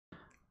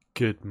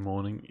Good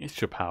morning,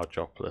 it's your pal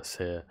Jopless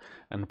here,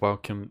 and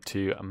welcome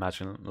to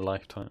Imagine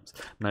Lifetimes.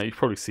 Now, you've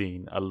probably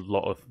seen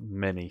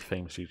many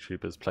famous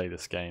YouTubers play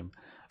this game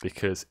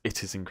because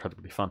it is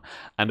incredibly fun.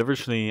 And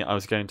originally, I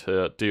was going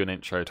to do an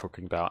intro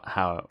talking about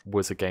how it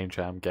was a Game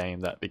Jam game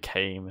that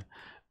became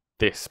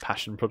this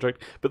passion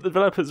project, but the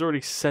developers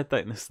already said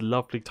that in this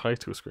lovely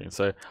title screen,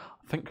 so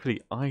thankfully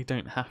I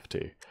don't have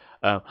to.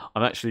 I'm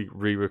actually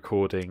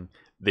re-recording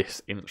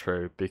this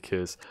intro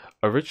because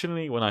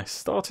originally when I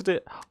started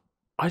it,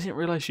 I didn't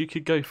realise you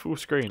could go full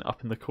screen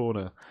up in the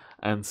corner,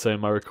 and so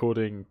my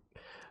recording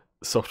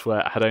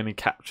software had only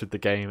captured the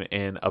game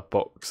in a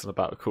box and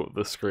about a quarter of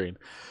the screen.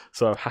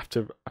 So I've had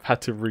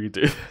to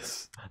redo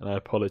this, and I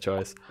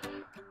apologise.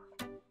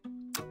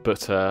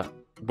 But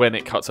when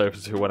it cuts over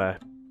to when I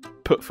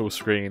put full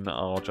screen,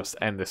 I'll just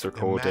end this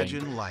recording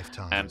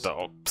and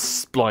I'll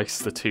splice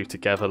the two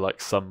together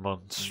like some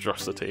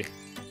monstrosity.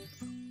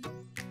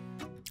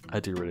 I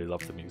do really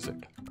love the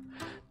music.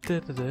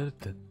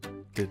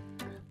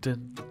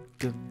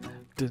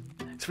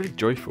 It's really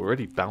joyful,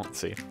 really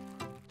bouncy.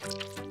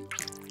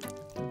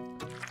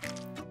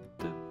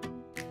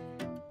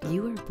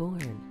 You were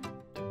born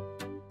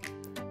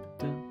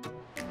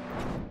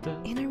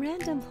in a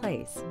random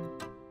place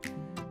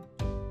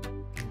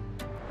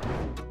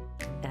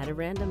at a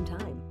random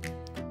time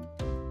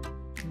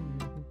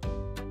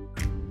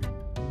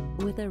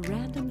with a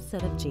random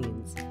set of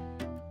genes.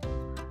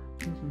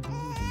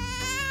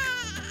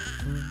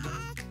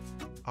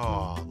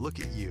 Aw,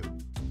 look at you.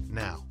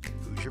 Now,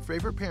 who's your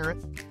favorite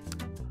parent?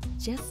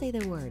 Just say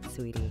the word,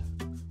 sweetie.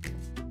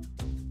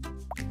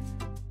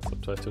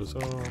 Subtitles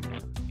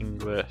on,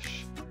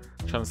 English,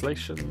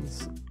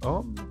 translations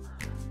on.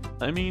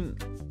 I mean,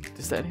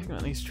 is there anything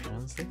that needs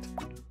translating?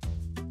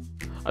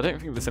 I don't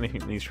think there's anything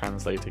that needs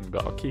translating,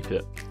 but I'll keep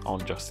it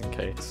on just in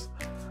case.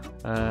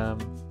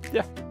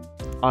 Yeah,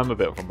 I'm a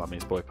bit of a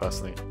mummy's boy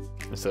personally,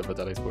 instead of a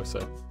daddy's boy,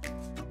 so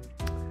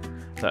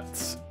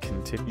let's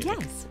continue.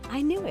 Yes,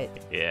 I knew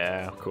it.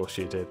 Yeah, of course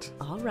you did.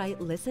 All right,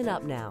 listen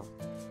up now.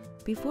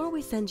 Before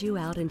we send you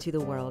out into the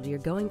world, you're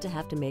going to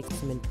have to make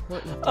some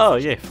important decisions. Oh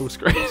yeah, full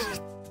screen.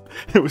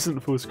 It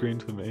wasn't full screen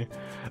for me.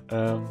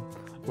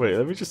 Wait,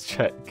 let me just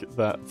check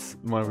that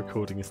my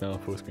recording is now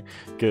full screen.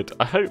 Good.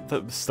 I hope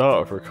that the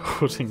start of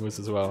recording was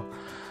as well.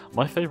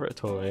 My favourite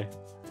toy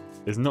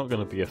is not going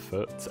to be a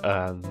foot,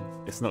 and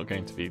it's not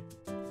going to be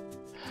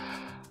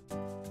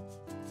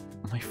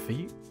my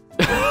feet.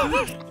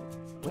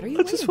 What are you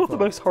I just waiting thought the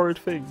for? most horrid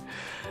thing.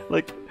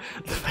 Like,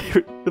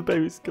 the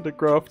baby's gonna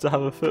grow up to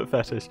have a foot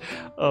fetish.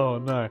 Oh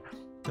no.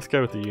 Let's go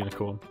with the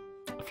unicorn.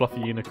 A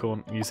fluffy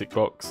unicorn, music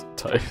box,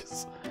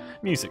 toes.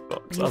 Music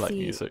box, I You like see,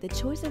 music. the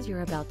choices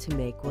you're about to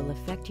make will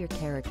affect your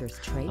character's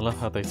traits. I love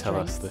how they tell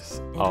us strengths, this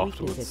and afterwards.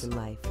 weaknesses in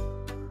life.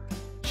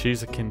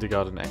 Choose a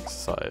kindergarten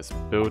exercise.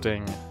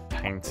 Building,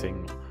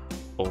 painting,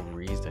 or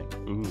reading.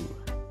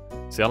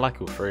 Ooh. See, I like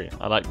all three.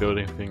 I like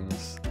building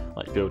things,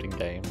 like building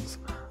games.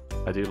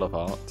 I do love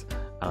art,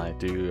 and I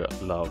do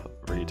love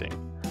reading.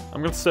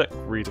 I'm going to stick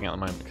reading at the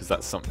moment because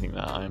that's something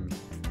that I'm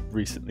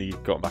recently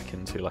got back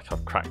into. Like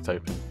I've cracked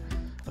open.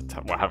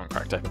 Well, I haven't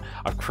cracked open.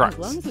 I've cracked As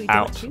long as we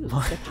out. don't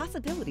choose, the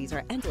possibilities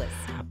are endless.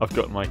 I've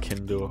got my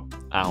Kindle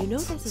out You know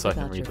this is so I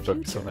can about read your the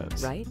books future, on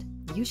it. right?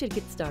 You should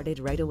get started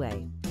right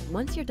away.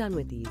 Once you're done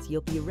with these,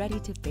 you'll be ready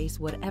to face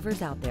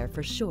whatever's out there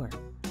for sure.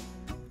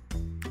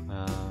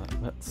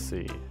 Let's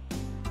see.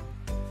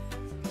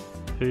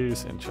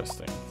 Who's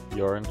interesting?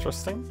 You're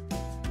interesting?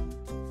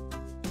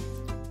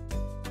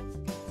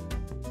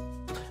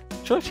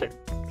 Should I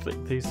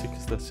click these two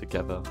because they're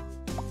together?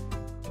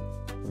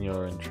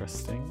 You're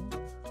interesting.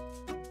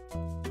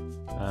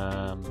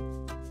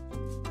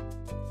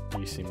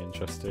 You seem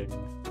interesting.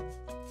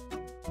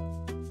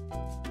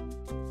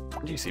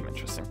 You seem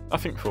interesting. I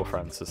think 4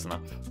 friends is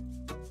enough.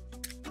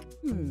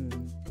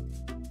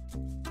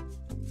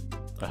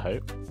 I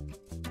hope.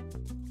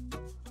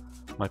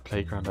 My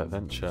playground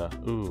adventure.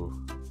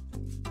 Ooh.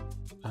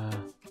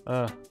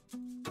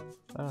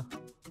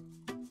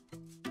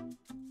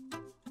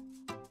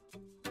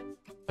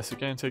 Is it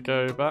going to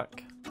go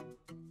back?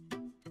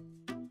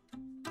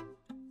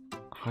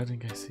 Hide and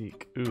go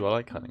seek. Ooh, I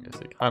like hide and go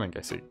seek. Hide and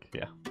go seek,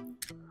 yeah.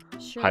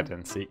 Sure. Hide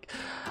and seek.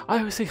 I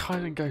always say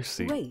hide and go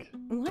seek. Wait,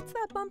 what's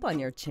that bump on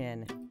your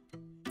chin?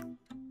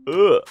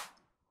 Ugh.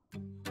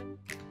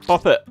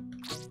 Pop it.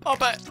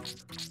 Pop it.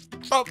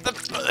 Pop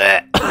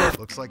the.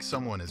 Looks like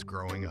someone is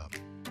growing up.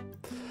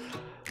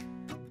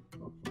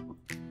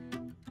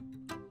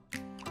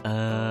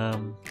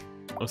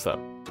 What's that?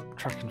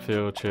 Track and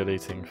field,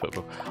 cheerleading,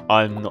 football.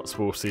 I'm not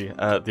sporty.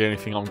 The only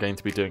thing I'm going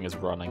to be doing is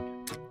running.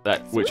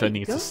 Which I Sweet,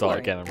 need go to start for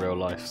it. again in real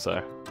life,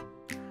 so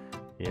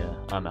yeah,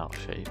 I'm out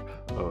of shape.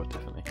 Oh,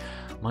 definitely.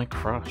 My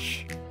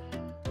crush.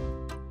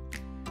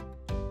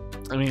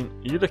 I mean,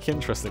 you look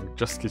interesting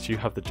just because you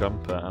have the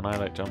jumper, and I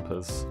like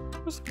jumpers. I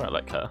just quite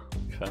like her, to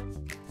be fair.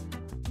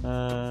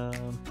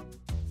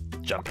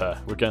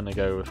 Jumper. We're gonna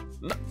go with.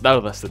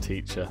 No, that's the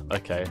teacher.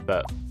 Okay,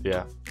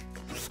 yeah.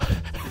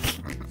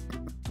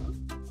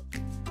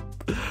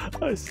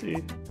 I see.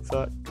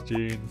 Zach,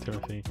 June,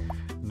 Timothy,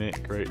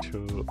 Nick,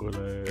 Rachel,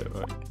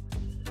 Willow,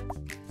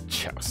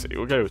 Chelsea.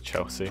 We'll go with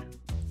Chelsea.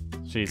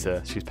 She's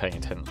paying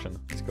attention.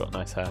 She's got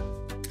nice hair.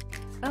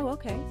 Oh,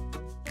 okay.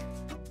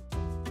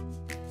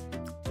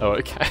 Oh,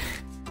 okay.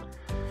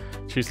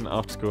 Choose an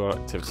after-school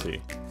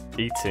activity.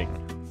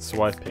 Eating,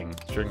 swiping,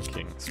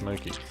 drinking,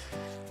 smoking,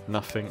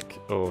 nothing,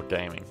 or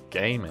gaming.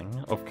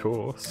 Gaming, of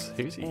course.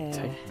 Who's he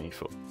taking me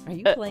for? Are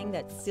you playing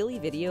that silly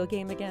video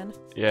game again?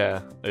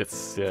 Yeah,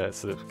 it's a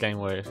game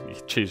where you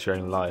choose your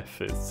own life.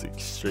 It's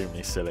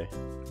extremely silly.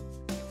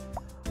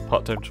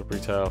 Part-time job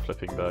retail,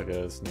 flipping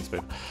burgers,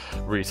 newspaper,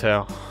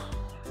 retail,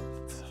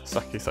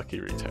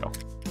 sucky retail.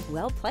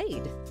 Well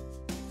played.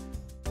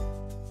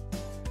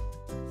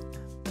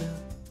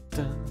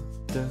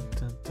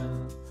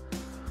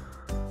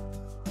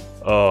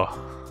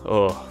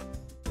 Oh,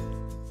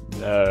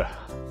 no.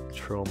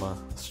 Trauma,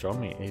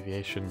 astronomy,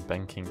 aviation,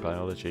 banking,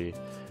 biology,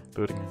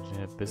 building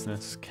engineer,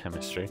 business,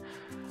 chemistry.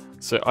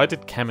 So I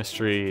did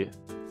chemistry,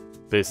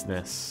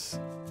 business,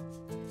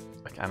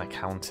 and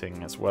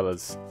accounting, as well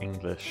as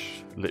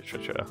English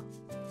literature,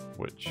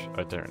 which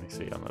I don't really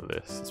see on the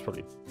list. It's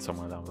probably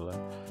somewhere down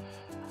below.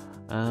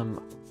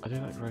 I do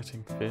like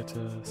writing,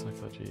 theatre,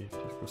 psychology,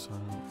 political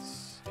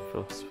science,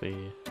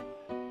 philosophy,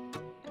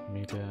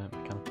 media,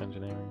 mechanical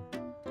engineering,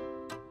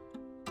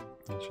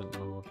 ancient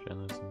law,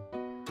 journalism,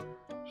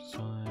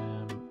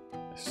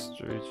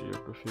 history,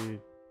 geography,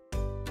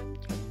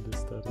 gender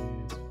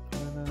studies,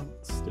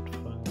 finance, did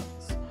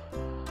finance.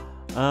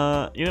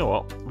 You know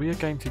what? We are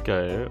going to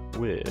go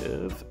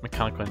with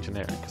mechanical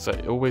engineering, because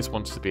I always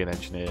wanted to be an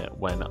engineer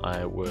when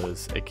I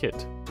was a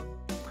kid.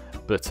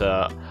 But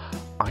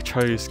I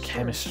chose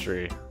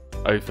chemistry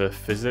over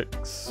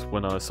physics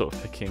when I was sort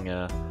of picking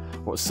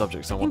what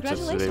subjects I wanted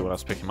to do when I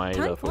was picking my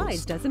A-levels. Time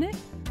flies, doesn't it?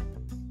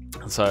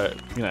 So,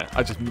 you know,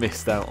 I just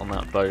missed out on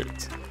that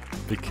boat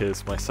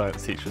because my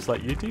science teacher was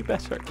like, you do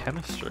better at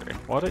chemistry.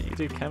 Why don't you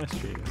do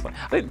chemistry? It's like,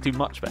 I didn't do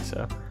much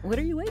better. What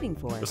are you waiting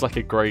for? It was like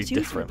a grade Choose your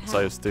difference. path.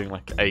 I was doing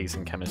like A's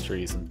in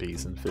chemistries and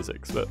B's in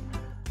physics, but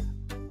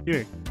you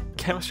know,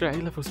 chemistry at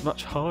A-level is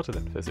much harder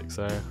than physics,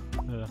 so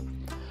yeah.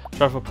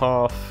 Travel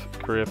path,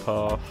 career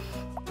path,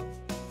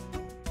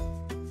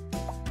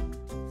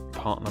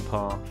 partner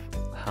path,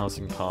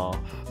 housing path,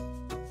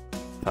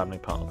 family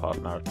partner path,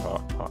 marriage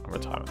path, partner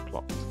retirement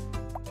plot.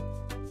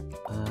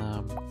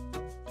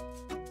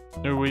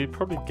 We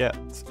probably get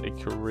a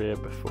career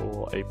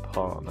before a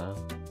partner.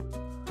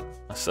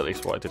 That's at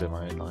least what I did in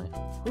my own life.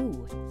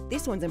 Ooh,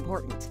 this one's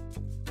important.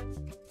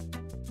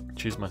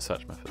 Choose my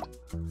search method.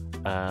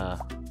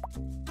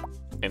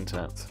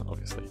 Internet,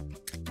 obviously.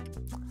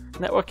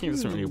 Networking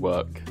doesn't really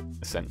work,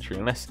 essentially,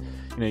 unless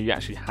you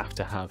actually have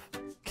to have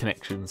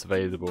connections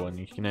available, and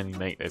you can only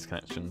make those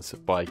connections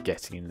by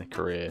getting in the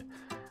career,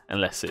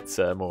 unless it's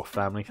more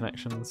family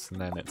connections, and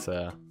then it's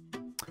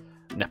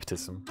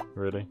nepotism,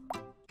 really.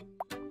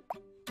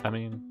 I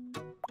mean,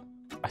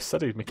 I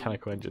studied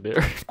mechanical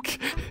engineering.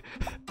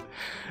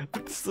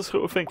 It's the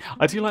sort of thing.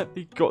 I do like that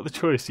you got the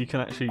choice. You can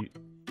actually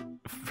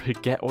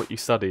forget what you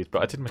studied,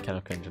 but I did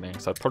mechanical engineering,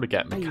 so I'd probably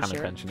get a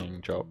mechanical engineering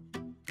job.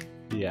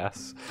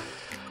 Yes.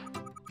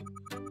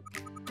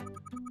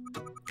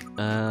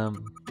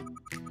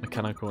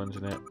 Mechanical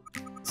engineer.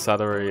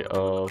 Salary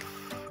of...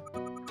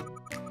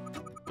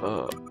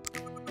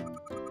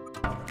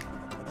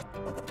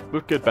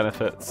 with good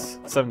benefits.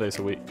 7 days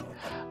a week.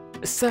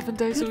 7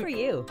 days Good a for week?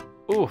 you.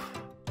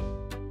 Oof.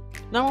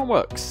 No one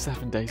works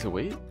 7 days a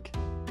week.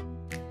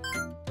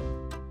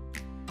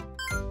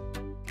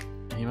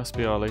 He must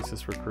be our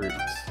latest recruit.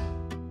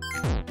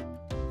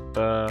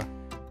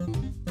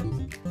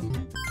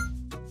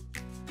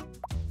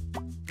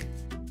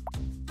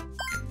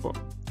 What?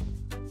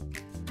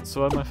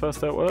 So on my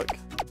first day at work,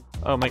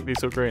 I'll make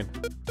these all green.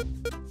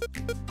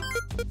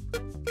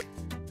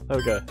 There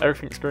we go,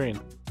 everything's green.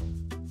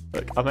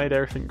 Look, I made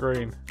everything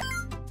green.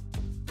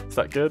 Is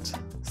that good?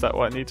 Is that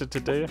what I needed to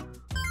do?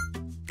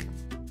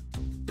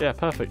 Yeah,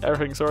 perfect,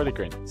 everything's already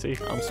green. See,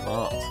 I'm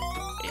smart.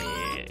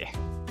 Yeah.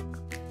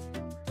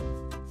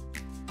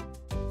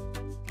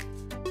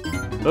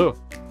 Oh!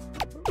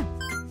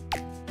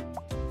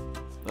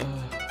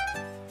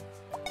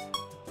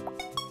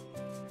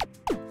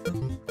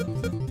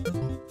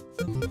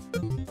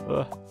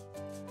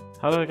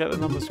 How do I get the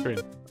number screen?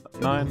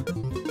 9,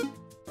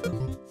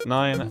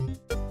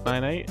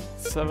 8,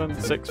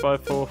 7, 6,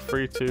 5, 4,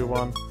 3, 2,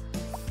 1.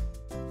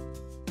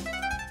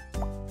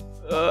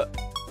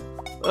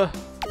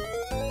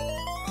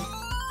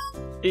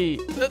 E.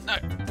 No,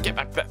 get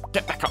back there.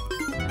 Get back up.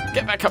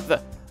 Get back up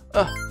there.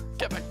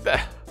 Get back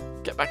there.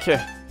 Get back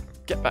here.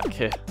 Get back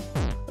here.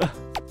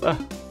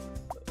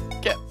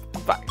 Get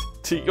back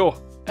to your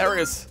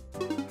areas.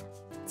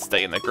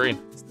 Stay in the green.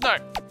 No.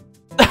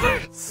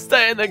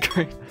 Stay in the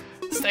green.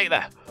 Stay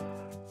there.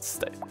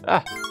 Stay.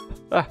 No.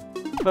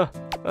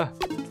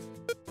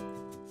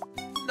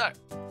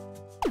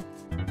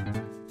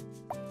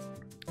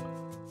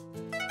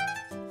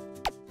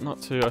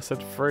 Not 2, I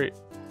said 3.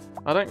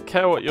 I don't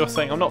care what you're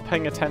saying. I'm not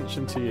paying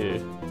attention to you.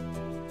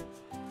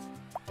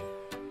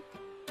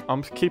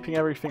 I'm keeping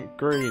everything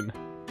green.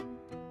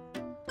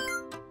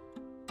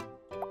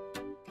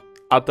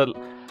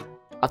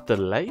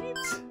 Adelaide?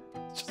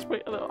 Just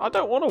wait. I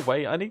don't want to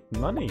wait. I need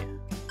money.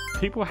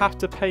 People have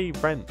to pay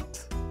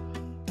rent.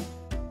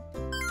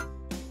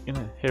 You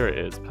know, here it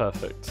is.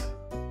 Perfect.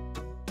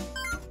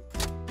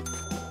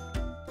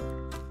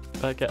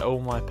 Better get all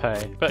my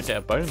pay. Better get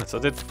a bonus. I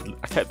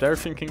kept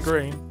everything in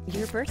green.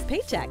 Your first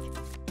paycheck.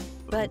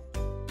 But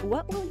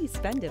what will you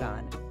spend it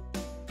on?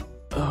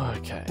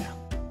 Okay.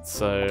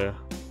 So,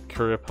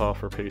 career path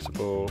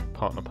repeatable,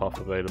 partner path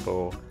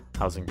available,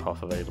 housing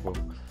path available.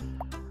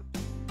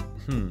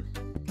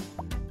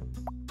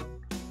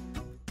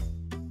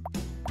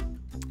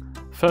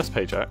 First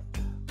paycheck.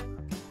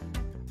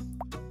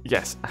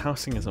 Yes,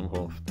 housing is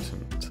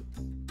important.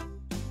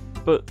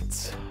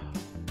 But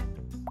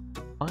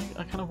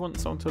I kind of want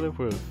someone to live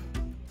with.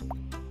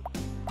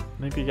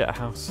 Maybe get a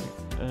house.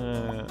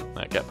 No,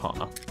 get a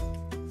partner.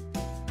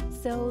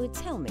 So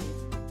tell me,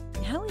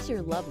 how is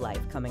your love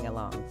life coming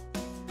along?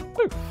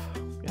 Oof.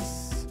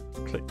 Yes.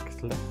 Click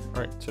left,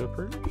 right to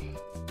approve.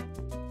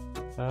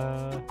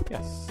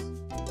 Yes.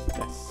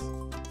 Yes.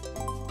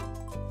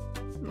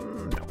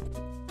 No.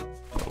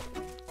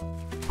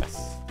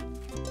 Yes.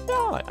 Yeah,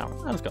 I like that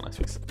one. That was got a nice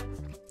face.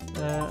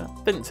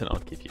 Vincent, I'll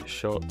give you a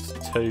shot.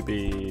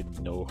 Toby,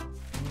 no.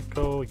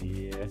 Nicole,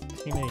 yeah.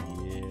 Tina,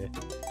 yeah.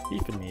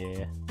 Ethan,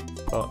 yeah.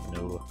 Oh,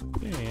 no.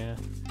 Yeah.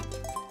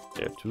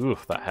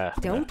 Oof, that hair.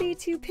 Don't be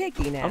too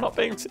picky now. I'm not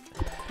being too...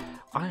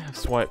 I have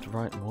swiped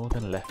right more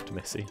than left,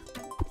 Missy.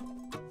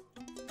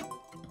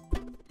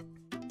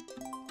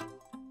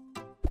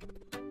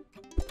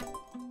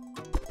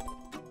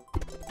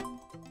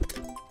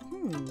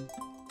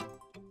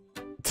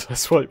 Did I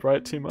swipe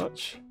right too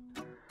much?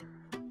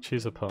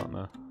 Choose a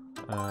partner.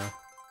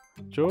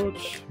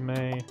 George,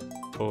 May,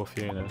 or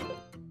Fiona?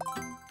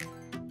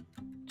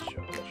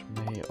 George,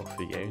 May, or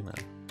Fiona?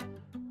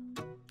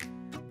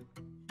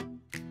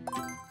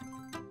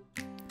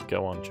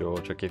 Go on,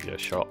 George. I'll give you a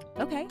shot.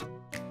 Okay.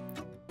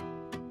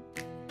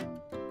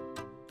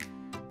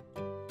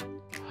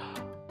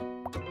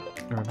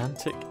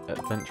 Romantic,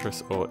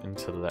 adventurous, or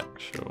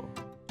intellectual?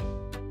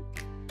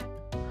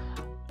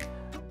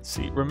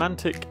 See,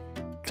 romantic,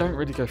 don't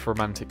really go for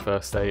romantic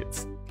first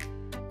dates.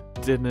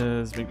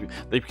 Dinners, maybe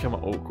they become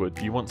awkward.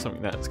 You want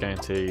something that's going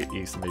to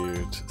ease the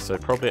mood, so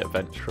probably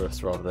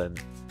adventurous rather than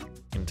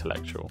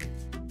intellectual.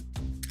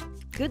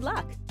 Good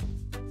luck.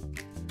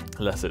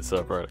 Unless it's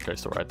a roller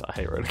coaster ride. I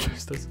hate roller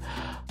coasters.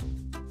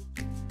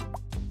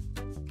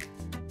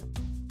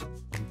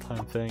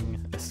 One-time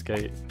thing,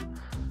 escape.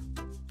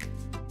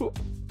 Ooh.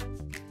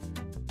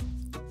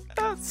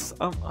 That's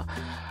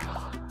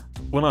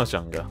when I was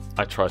younger,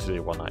 I tried to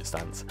do one-night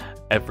stands.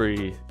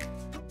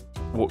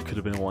 What could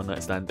have been a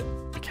one-night stand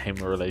became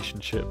a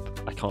relationship.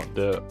 I can't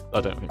do it.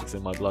 I don't think it's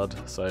in my blood.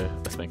 So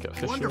let's make it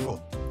official.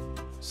 Wonderful.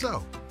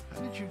 So,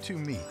 how did you two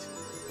meet?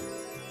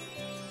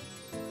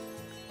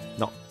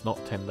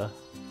 Not Tinder.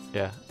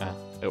 Yeah,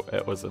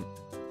 it wasn't.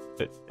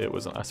 It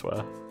wasn't, I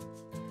swear.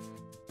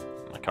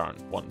 My current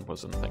one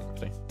wasn't,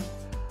 thankfully.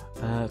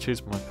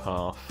 Choose my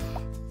path.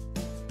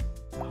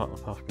 Partner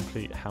path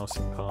complete.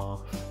 Housing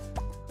path.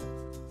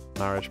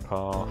 Marriage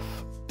path.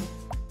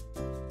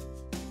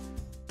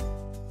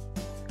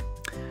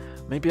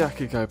 Maybe I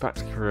could go back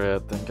to career,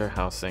 then go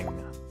housing,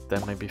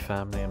 then maybe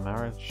family and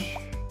marriage.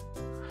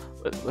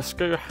 Let's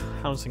go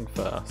housing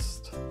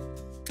first.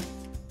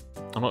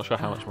 I'm not sure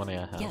how much money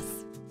I have. Yes.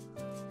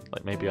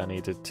 Like maybe I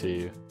needed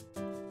to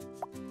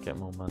get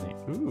more money.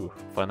 Ooh,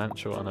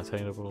 financial,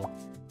 unattainable,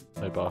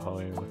 mobile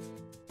home,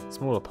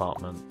 small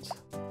apartment,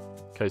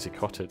 cozy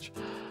cottage.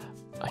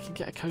 I can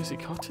get a cozy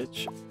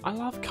cottage? I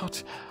love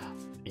cottage.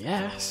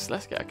 Yes,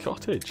 let's get a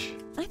cottage.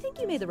 I think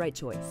you made the right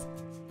choice.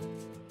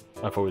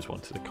 I've always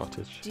wanted a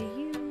cottage. Do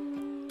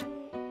you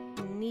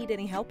need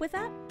any help with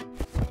that?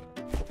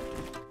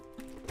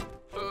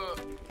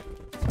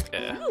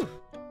 Yeah. Ooh,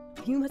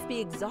 you must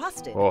be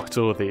exhausted. Oh, it's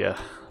all the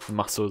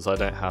muscles I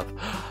don't have.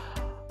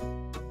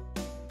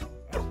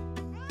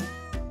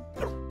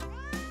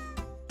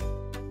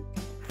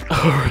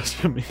 Oh, it's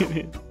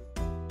chameleon.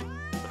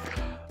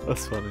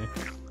 That's funny.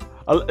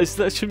 Is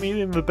that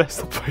chameleon the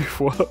best of both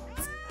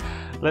worlds?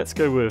 Let's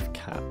go with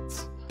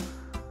cats.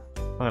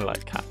 I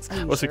like cats.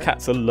 Also, sure?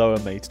 Cats are lower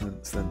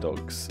maintenance than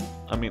dogs.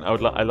 I mean, I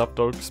love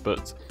dogs,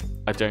 but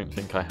I don't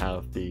think I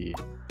have the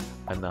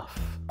enough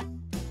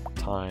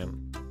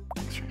time.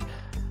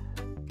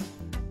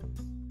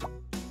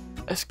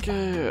 Let's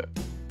go.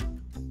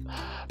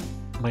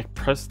 My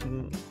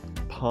present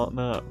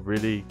partner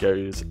really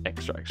goes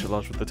extra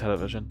large with the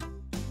television.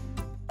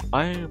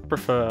 I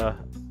prefer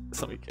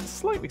something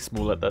slightly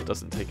smaller that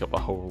doesn't take up a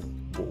whole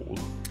wall.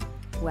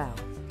 Wow.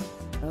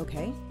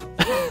 Okay.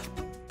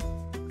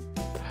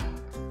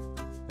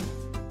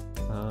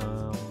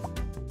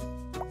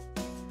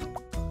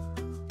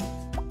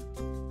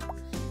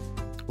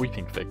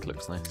 Weeping Fig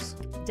looks nice.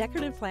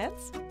 Decorative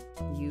plants?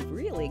 You've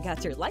really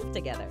got your life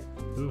together.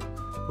 Ooh,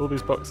 all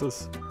these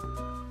boxes.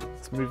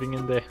 It's moving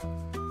in there.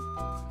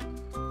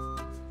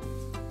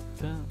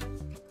 Dun,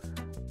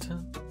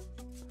 dun,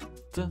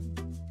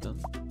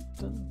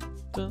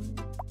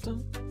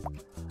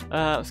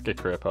 Let's go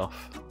career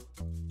path.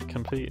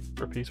 Complete,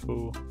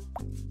 repeatable,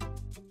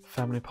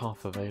 family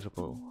path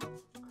available.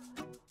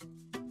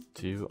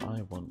 Do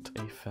I want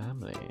a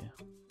family?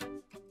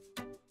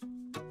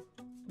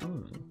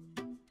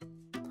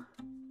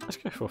 Let's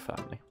go for a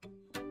family.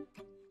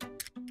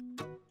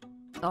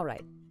 All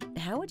right.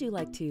 How would you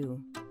like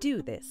to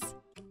do this?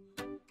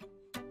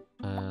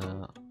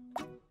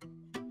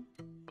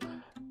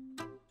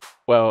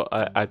 Well,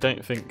 I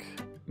don't think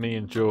me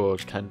and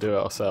George can do it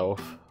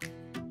ourselves.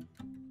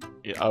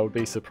 I would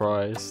be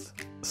surprised.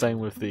 Same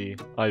with the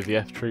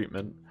IVF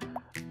treatment.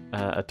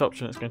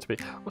 Adoption is going to be...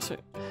 Also,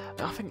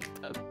 I think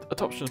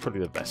adoption is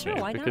probably the best Sure,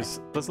 move why not?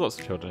 because there's lots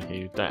of children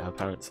who don't have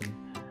parents, and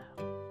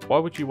why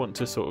would you want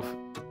to sort of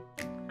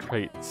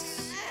create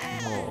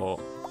more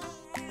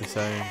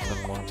disowned,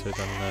 unwanted,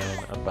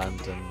 unknown,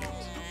 abandoned,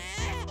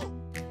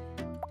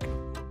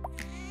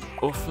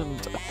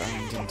 orphaned,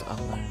 abandoned,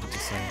 unknown,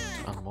 disowned,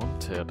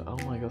 unwanted? Oh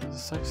my god, this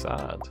is so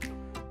sad.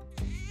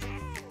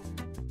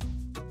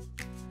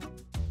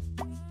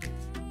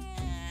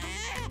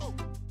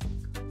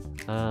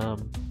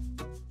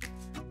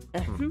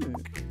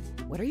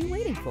 What are you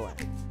waiting for?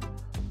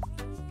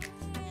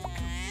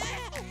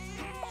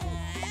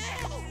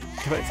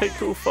 Can I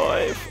take all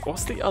 5?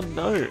 What's the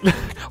unknown?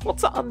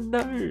 What's the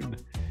unknown?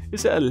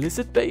 Is it a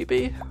lizard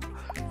baby?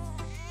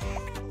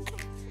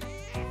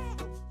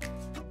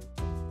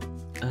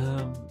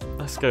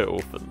 Let's go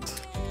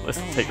orphaned. Let's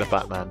take the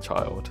Batman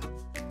child.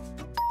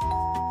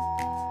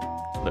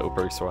 Little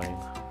Bruce Wayne.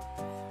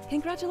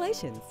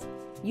 Congratulations.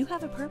 You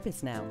have a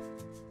purpose now.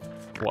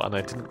 What, and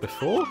I didn't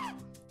before?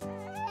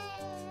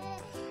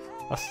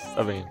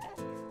 I mean,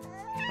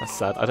 that's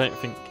sad. I don't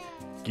think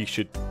you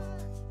should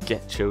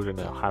get children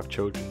or have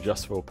children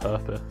just for a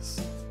purpose.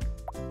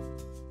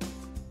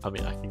 I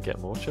mean, I can get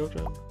more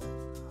children.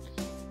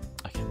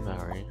 I can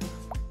marry.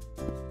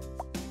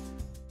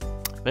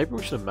 Maybe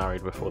we should have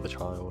married before the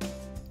child.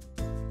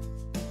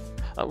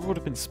 That would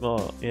have been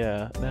smart.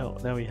 Yeah.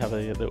 Now we have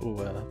a little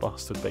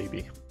bastard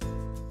baby.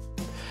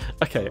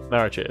 Okay,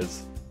 marriage it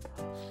is.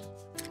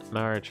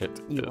 Marriage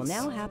it You is. will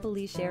now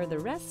happily share the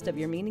rest of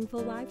your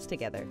meaningful lives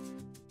together.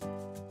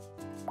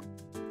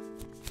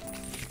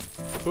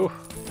 Ooh.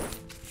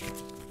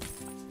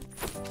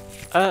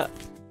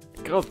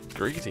 God,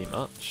 greedy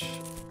much.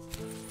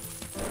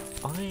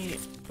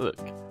 Look.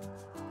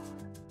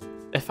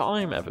 If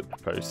I'm ever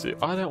proposed to,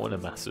 I don't want a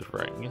massive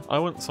ring. I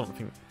want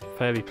something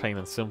fairly plain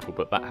and simple,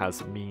 but that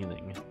has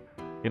meaning.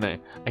 You know,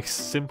 a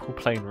simple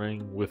plain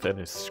ring with an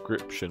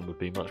inscription would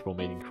be much more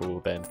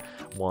meaningful than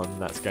one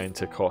that's going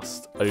to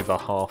cost over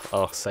half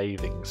our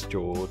savings,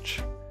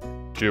 George.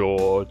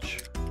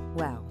 George.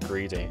 Wow.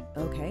 Greedy.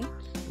 Okay.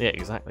 Yeah,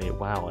 exactly.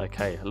 Wow,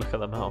 okay. Look at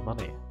the amount of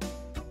money.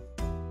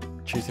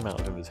 Choose the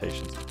amount of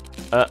invitations.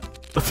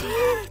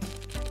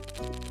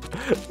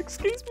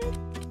 Excuse me.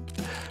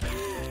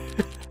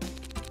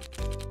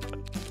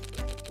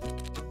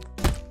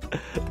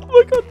 Oh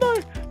my god, no!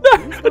 No!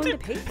 Who's I going to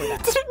pay for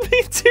that? didn't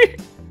need to!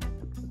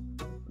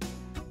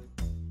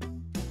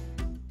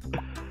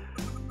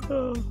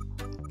 Oh.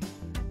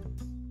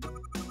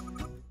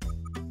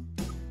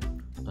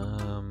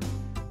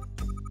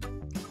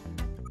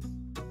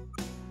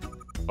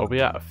 Are we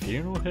at a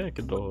funeral here?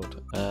 Good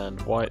lord. And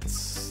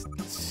white's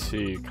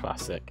too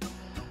classic.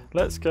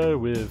 Let's go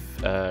with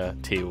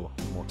teal.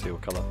 More teal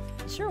colour.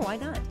 Sure, why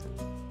not?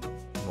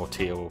 More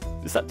teal.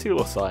 Is that teal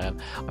or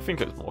cyan? I think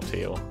it's more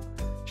teal.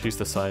 Choose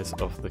the size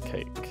of the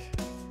cake.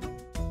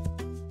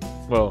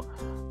 Well,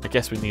 I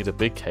guess we need a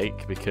big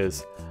cake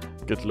because,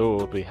 good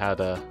lord, we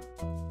had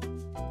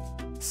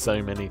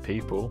so many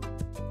people.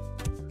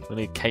 We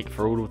need cake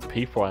for all of the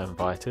people I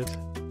invited.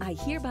 I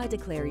hereby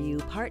declare you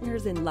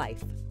partners in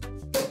life.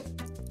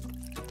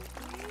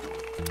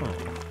 Oh.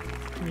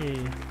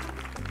 Yeah.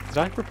 Did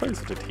I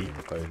propose or did he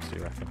propose, do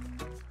you reckon?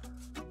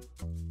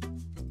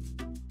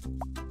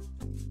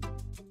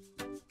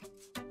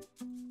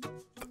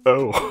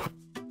 Oh.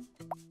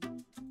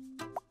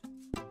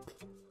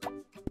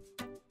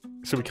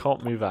 So we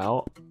can't move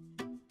out?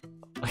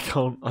 I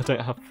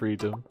don't have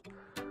freedom.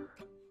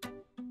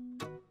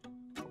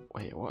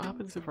 Wait, what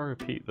happens if I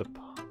repeat the...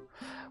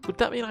 Would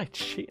that mean I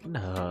cheat?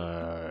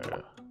 No.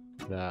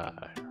 No.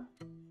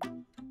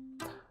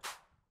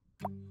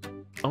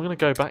 I'm gonna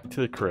go back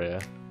to the career.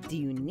 Do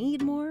you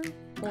need more,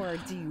 or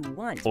do you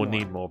want Or more?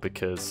 need more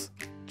because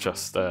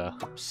just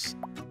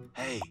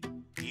Hey,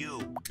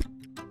 you.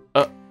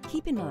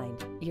 Keep in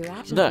mind, your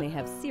actions No. may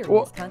have serious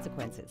What?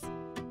 consequences.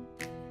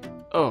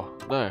 Oh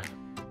no.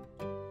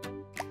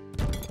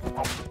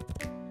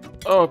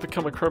 Oh, I've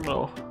become a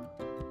criminal.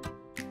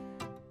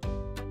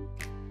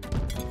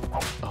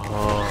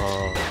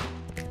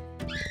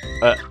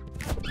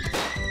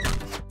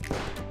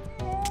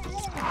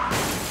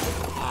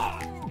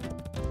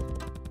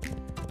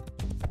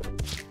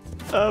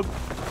 Oh.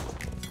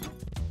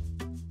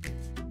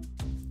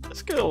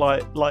 Let's go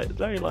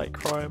very light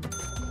crime.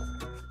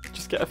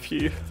 Just get a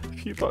few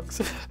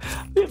bucks.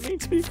 I didn't mean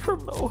to be a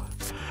criminal.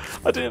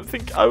 I didn't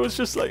think. I was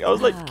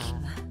like,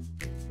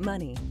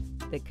 Money,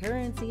 the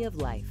currency of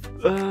life.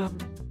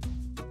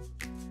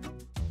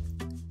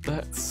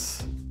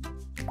 let's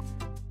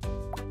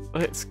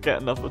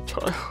get another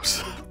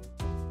child.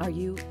 Are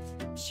you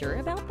sure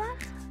about that?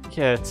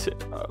 Yeah,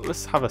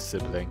 let's have a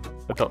sibling.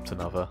 Adopt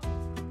another.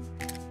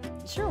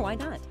 Sure, why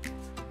not?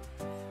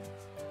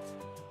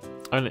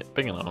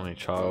 Being an only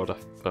child,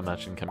 I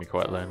imagine, can be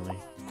quite lonely.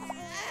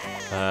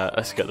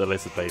 Let's get the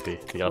lizard baby,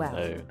 the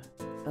unknown.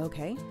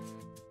 Okay.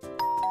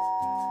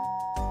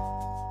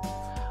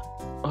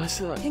 Oh, is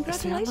it like,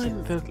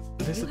 Congratulations. is the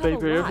lizard You have a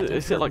baby? lot of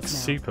Is it like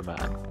purpose now.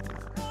 Superman?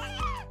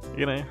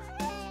 You know?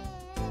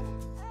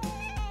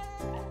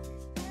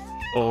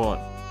 Or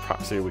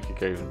perhaps we could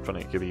go even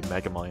funny. It could be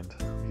Megamind.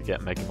 We could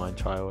get Megamind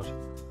child.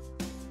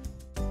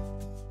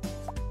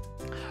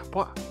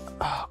 What?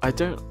 I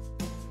don't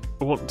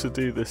want to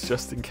do this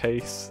just in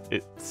case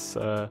it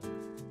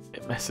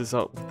messes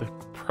up the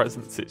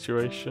present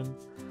situation.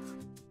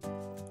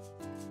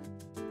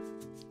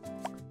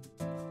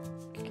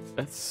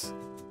 Let's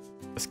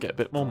get a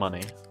bit more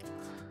money.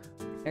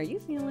 Are you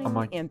feeling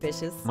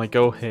ambitious? My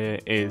goal here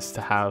is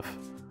to have.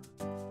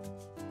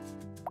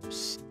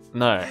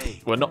 No,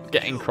 Hey, we're not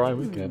getting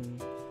crime again.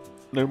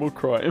 No more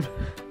crime.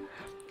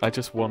 I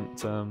just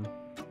want.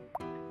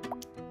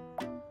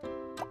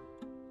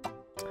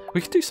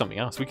 We could do something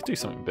else. We could do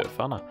something a bit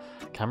funner.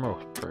 Camera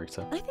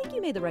operator. I think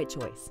you made the right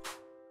choice.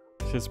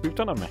 Because we've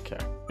done a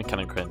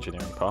mechanical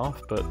engineering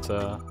path, but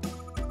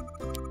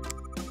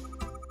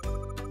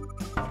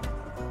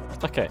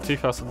okay,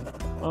 2,000 a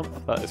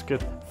month. That is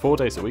good. 4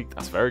 days a week.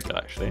 That's very good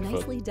actually.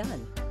 Nicely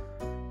done.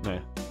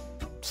 No,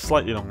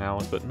 slightly long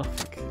hours, but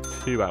nothing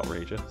too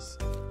outrageous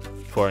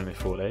for only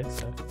 4 days.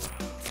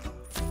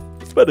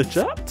 So. Better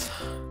chat.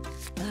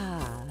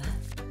 Ah,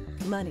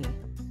 money,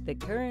 the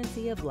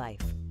currency of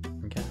life.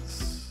 I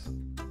guess.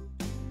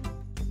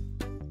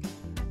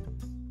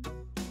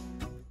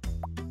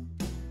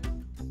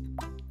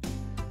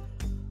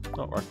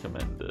 Not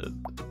recommended.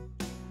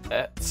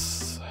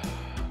 Let's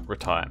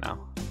retire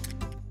now.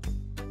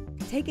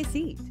 Take a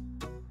seat.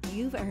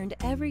 You've earned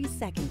every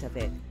second of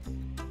it.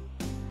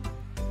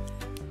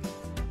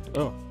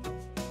 Oh.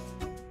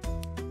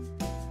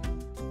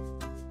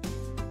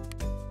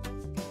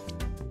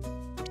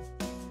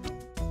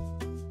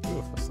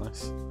 Ooh, that's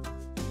nice.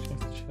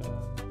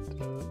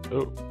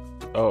 Oh.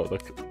 Oh,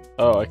 look.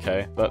 Oh,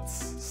 okay. That's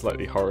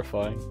slightly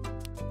horrifying.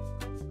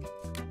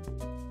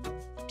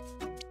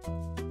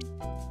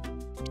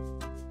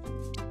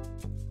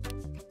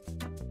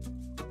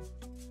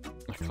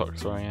 The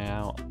clock's running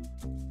out.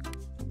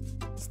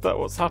 Is that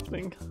what's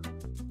happening?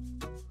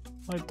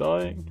 Am I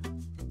dying?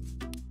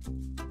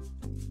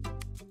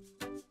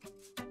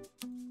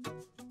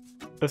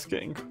 This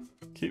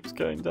keeps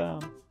going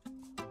down.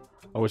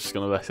 Oh, we're just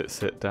gonna let it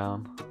sit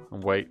down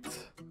and wait.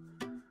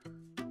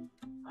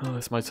 Oh,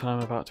 is my time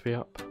about to be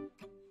up?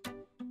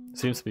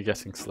 Seems to be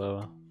getting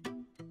slower.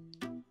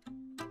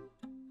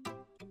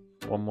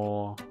 One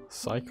more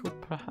cycle,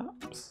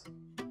 perhaps?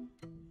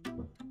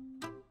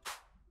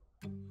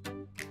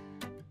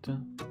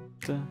 Dun,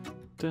 dun,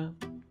 dun,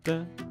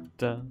 dun,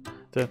 dun,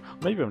 dun.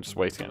 Maybe I'm just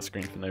waiting at a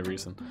screen for no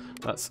reason.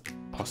 That's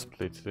a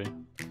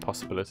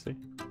possibility.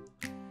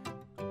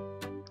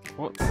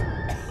 What?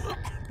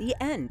 The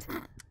end.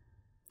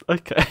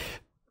 Okay.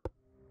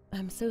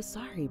 I'm so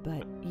sorry,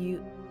 but you're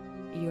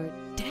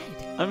dead.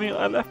 I mean,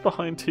 I left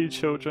behind 2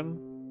 children,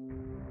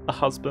 a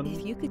husband.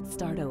 If you could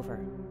start over,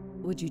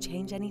 would you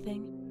change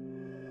anything?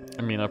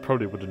 I mean, I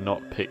probably would have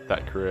not picked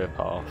that career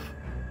path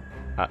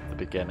at the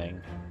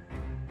beginning.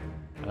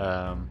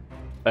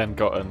 And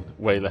gotten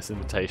way less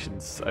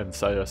invitations and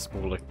so a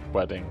smaller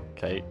wedding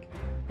cake.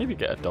 Maybe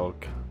get a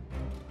dog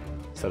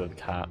instead of the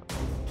cat.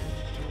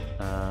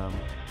 I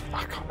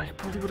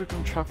probably would have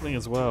gone travelling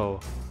as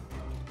well.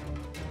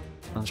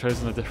 And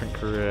chosen a different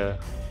career.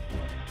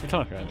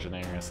 Mechanical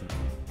engineering isn't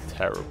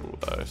terrible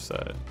though, so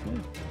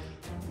yeah.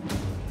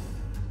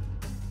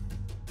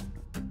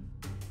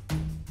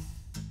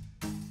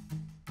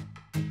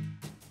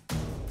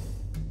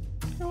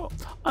 You know what?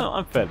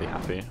 I'm fairly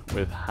happy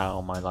with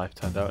how my life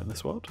turned out in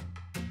this world.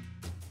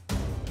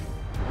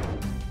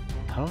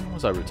 How long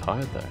was I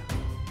retired though?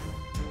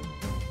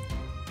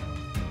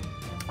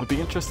 It'd be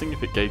interesting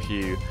if it gave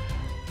you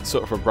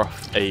sort of a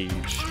rough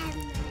age.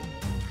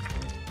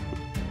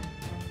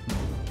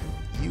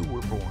 You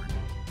were born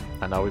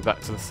And are we back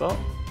to the start?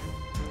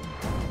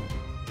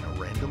 in a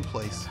random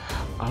place.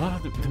 I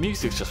love the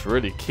music's just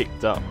really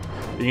kicked up.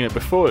 You know,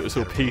 before it was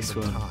all at a random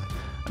peaceful, time,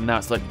 and now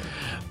it's like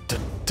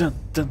dun dun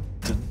dun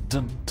dun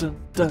dun dun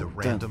dun. With a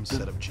random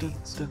set of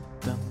genes. Dun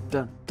dun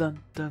dun dun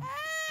dun.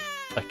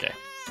 Okay,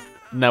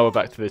 now we're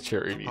back to the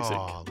cheery music.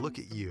 Aw, look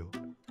at you.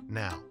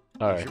 Now,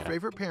 Oh, who's your yeah.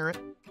 favorite parent?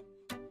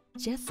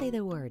 Just say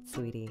the word,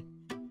 sweetie.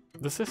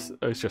 Does this?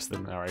 Oh, it's just the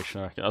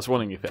narration. I reckon. I was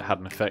wondering if it had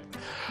an effect.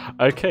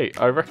 Okay,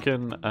 I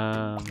reckon.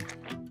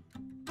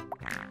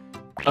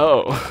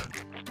 Oh,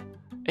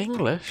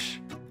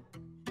 English.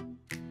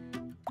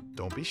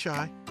 Don't be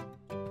shy.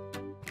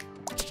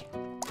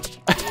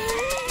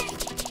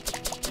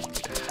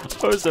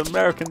 I was an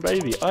American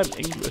baby. I'm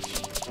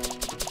English.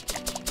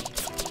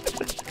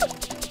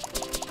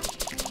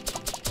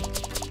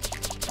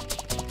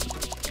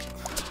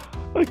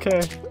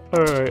 Okay,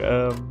 alright,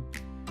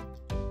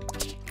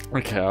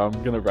 okay,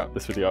 I'm gonna wrap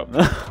this video up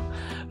now.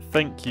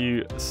 Thank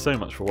you so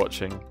much for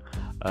watching.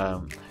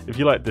 If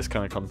you like this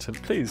kind of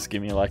content, please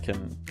give me a like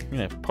and, you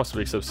know,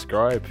 possibly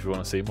subscribe if you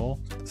want to see more.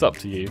 It's up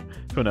to you,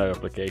 for no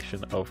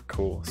obligation, of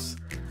course.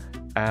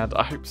 And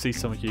I hope to see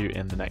some of you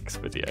in the next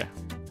video.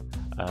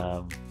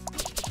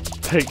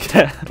 Take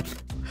care.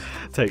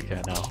 Take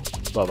care now.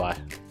 Bye bye.